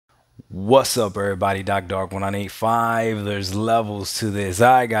What's up, everybody? Doc Dark 1985. There's levels to this. All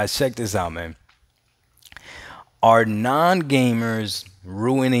right, guys, check this out, man. Are non gamers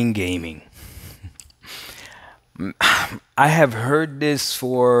ruining gaming? I have heard this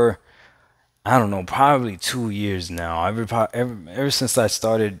for, I don't know, probably 2 years now. Ever since I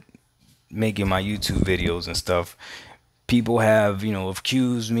started making my YouTube videos and stuff, people have,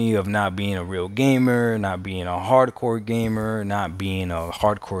 accused me of not being a real gamer, not being a hardcore gamer, not being a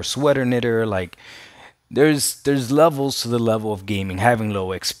hardcore sweater knitter. Like, there's levels to the level of gaming, having low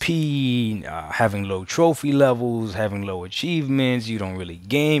XP, having low trophy levels, having low achievements, you don't really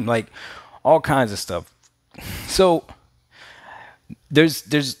game, like all kinds of stuff. So there's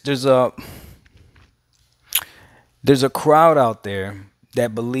there's a crowd out there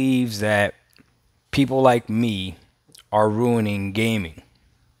that believes that people like me are ruining gaming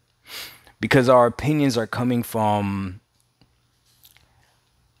because our opinions are coming from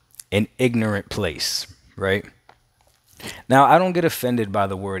an ignorant place, right? Now, I don't get offended by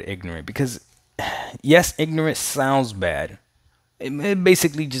the word ignorant because, yes, ignorant sounds bad. It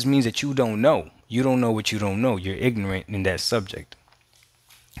basically just means that you don't know. You don't know what you don't know. You're ignorant in that subject.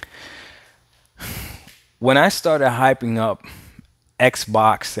 When I started hyping up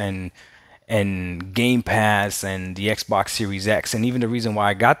Xbox and Game Pass and the Xbox Series X, and even the reason why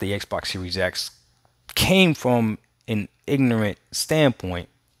I got the Xbox Series X came from an ignorant standpoint.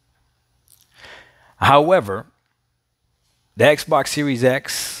 However, the Xbox Series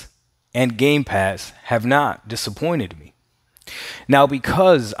X and Game Pass have not disappointed me. Now,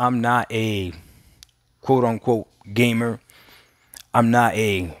 because I'm not a quote unquote gamer, I'm not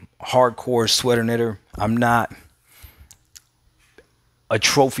a hardcore sweater knitter, I'm not a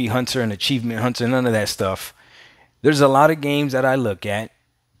trophy hunter, an achievement hunter, none of that stuff. There's a lot of games that I look at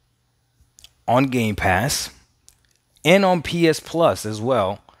on Game Pass and on PS Plus as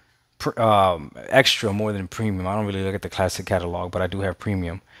well. Extra more than premium. I don't really look at the classic catalog, but I do have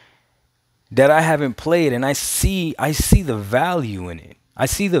premium that I haven't played, and I see the value in it. I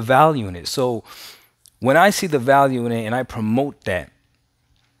see the value in it. So when I see the value in it and I promote that,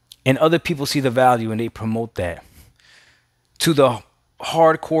 and other people see the value and they promote that to the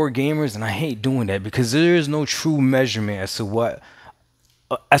hardcore gamers, and I hate doing that because there is no true measurement as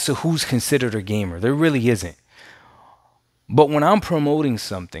to who's considered a gamer. There really isn't. But when I'm promoting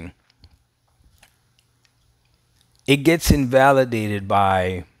something, it gets invalidated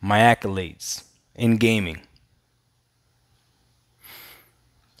by my accolades in gaming.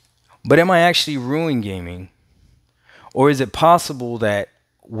 But am I actually ruining gaming? Or is it possible that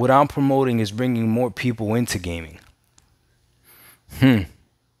what I'm promoting is bringing more people into gaming?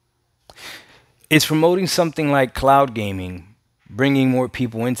 It's promoting something like cloud gaming, bringing more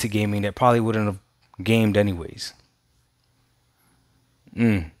people into gaming that probably wouldn't have gamed anyways.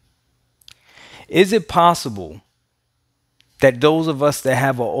 Is it possible that those of us that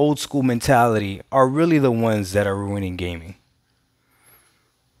have an old school mentality are really the ones that are ruining gaming?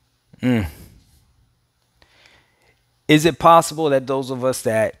 Is it possible that those of us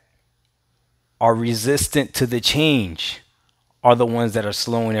that are resistant to the change are the ones that are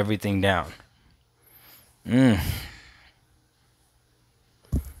slowing everything down? I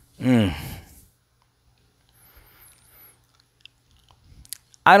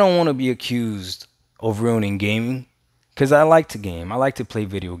don't want to be accused of ruining gaming because I like to game. I like to play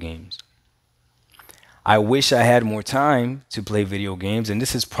video games. I wish I had more time to play video games, and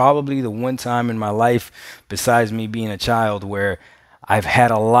this is probably the one time in my life, besides me being a child, where I've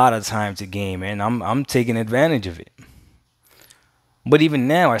had a lot of time to game, and I'm taking advantage of it. But even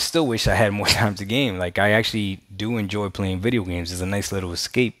now, I still wish I had more time to game. Like, I actually do enjoy playing video games. It's a nice little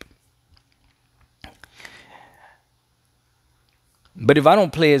escape. But if I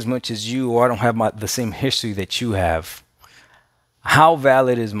don't play as much as you, or I don't have the same history that you have, how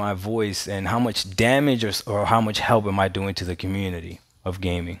valid is my voice, and how much damage or how much help am I doing to the community of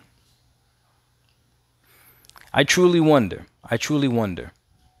gaming? I truly wonder. I truly wonder.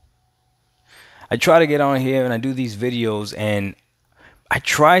 I try to get on here and I do these videos, and I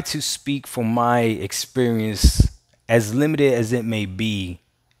try to speak from my experience, as limited as it may be.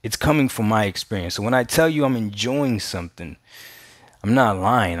 It's coming from my experience. So when I tell you I'm enjoying something, I'm not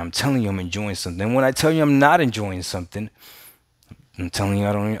lying. I'm telling you I'm enjoying something. When I tell you I'm not enjoying something, I'm telling you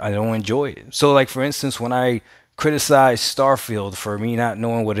I don't enjoy it. So, like, for instance, when I criticize Starfield for me not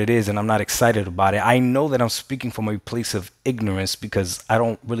knowing what it is and I'm not excited about it, I know that I'm speaking from a place of ignorance because I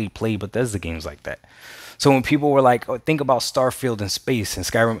don't really play Bethesda games like that. So when people were like, oh, think about Starfield and space and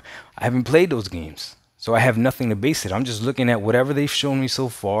Skyrim, I haven't played those games. So I have nothing to base it. I'm just looking at whatever they've shown me so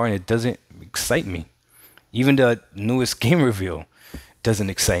far, and it doesn't excite me. Even the newest game reveal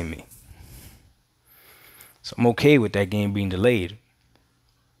doesn't excite me. So I'm okay with that game being delayed.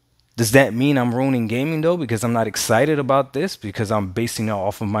 Does that mean I'm ruining gaming though because I'm not excited about this because I'm basing it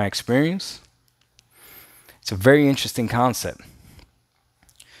off of my experience? It's a very interesting concept.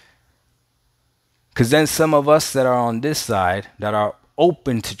 Because then some of us that are on this side, that are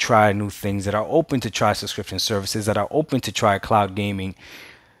open to try new things, that are open to try subscription services, that are open to try cloud gaming,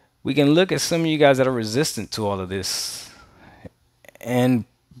 we can look at some of you guys that are resistant to all of this. And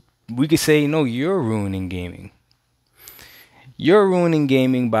we could say, no, you're ruining gaming. You're ruining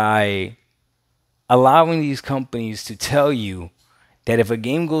gaming by allowing these companies to tell you that if a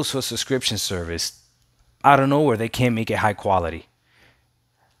game goes to a subscription service, out of nowhere, they can't make it high quality.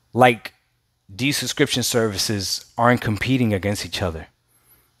 Like, these subscription services aren't competing against each other.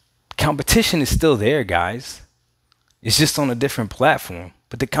 Competition is still there, guys. It's just on a different platform.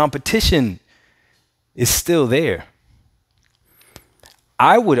 But the competition is still there.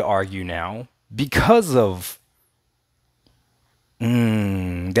 I would argue now, because of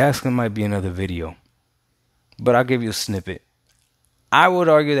that might be another video, but I'll give you a snippet. I would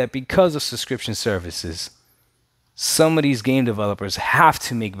argue that because of subscription services, some of these game developers have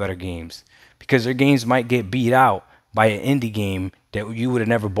to make better games because their games might get beat out by an indie game that you would have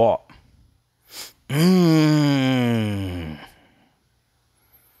never bought.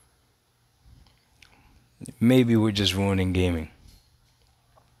 Maybe we're just ruining gaming.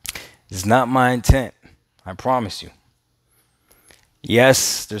 It's not my intent, I promise you.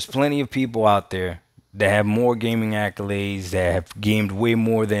 Yes, there's plenty of people out there that have more gaming accolades, that have gamed way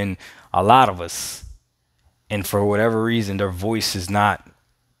more than a lot of us. And for whatever reason, their voice is not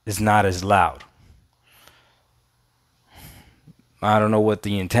as loud. I don't know what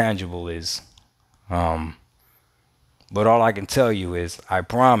the intangible is. But all I can tell you is, I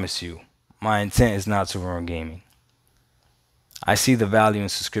promise you, my intent is not to ruin gaming. I see the value in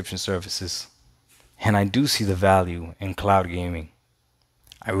subscription services, and I do see the value in cloud gaming.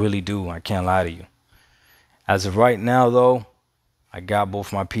 I really do. I can't lie to you. As of right now, though, I got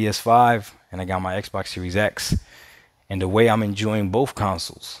both my PS5 and I got my Xbox Series X. And the way I'm enjoying both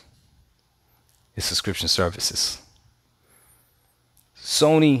consoles is subscription services.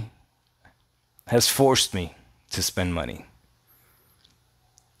 Sony has forced me to spend money.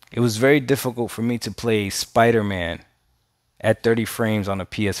 It was very difficult for me to play Spider-Man at 30 frames on a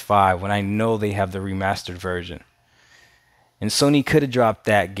PS5 when I know they have the remastered version. And Sony could have dropped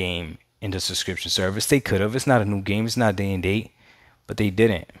that game into subscription service. They could have. It's not a new game. It's not day and date. But they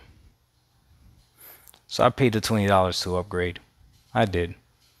didn't. So I paid the $20 to upgrade. I did.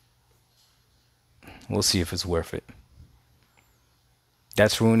 We'll see if it's worth it.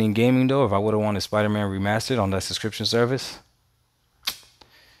 That's ruining gaming though. If I would have wanted Spider-Man remastered on that subscription service,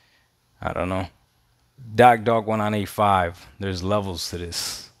 I don't know. Dog 1985. There's levels to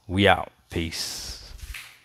this. We out. Peace.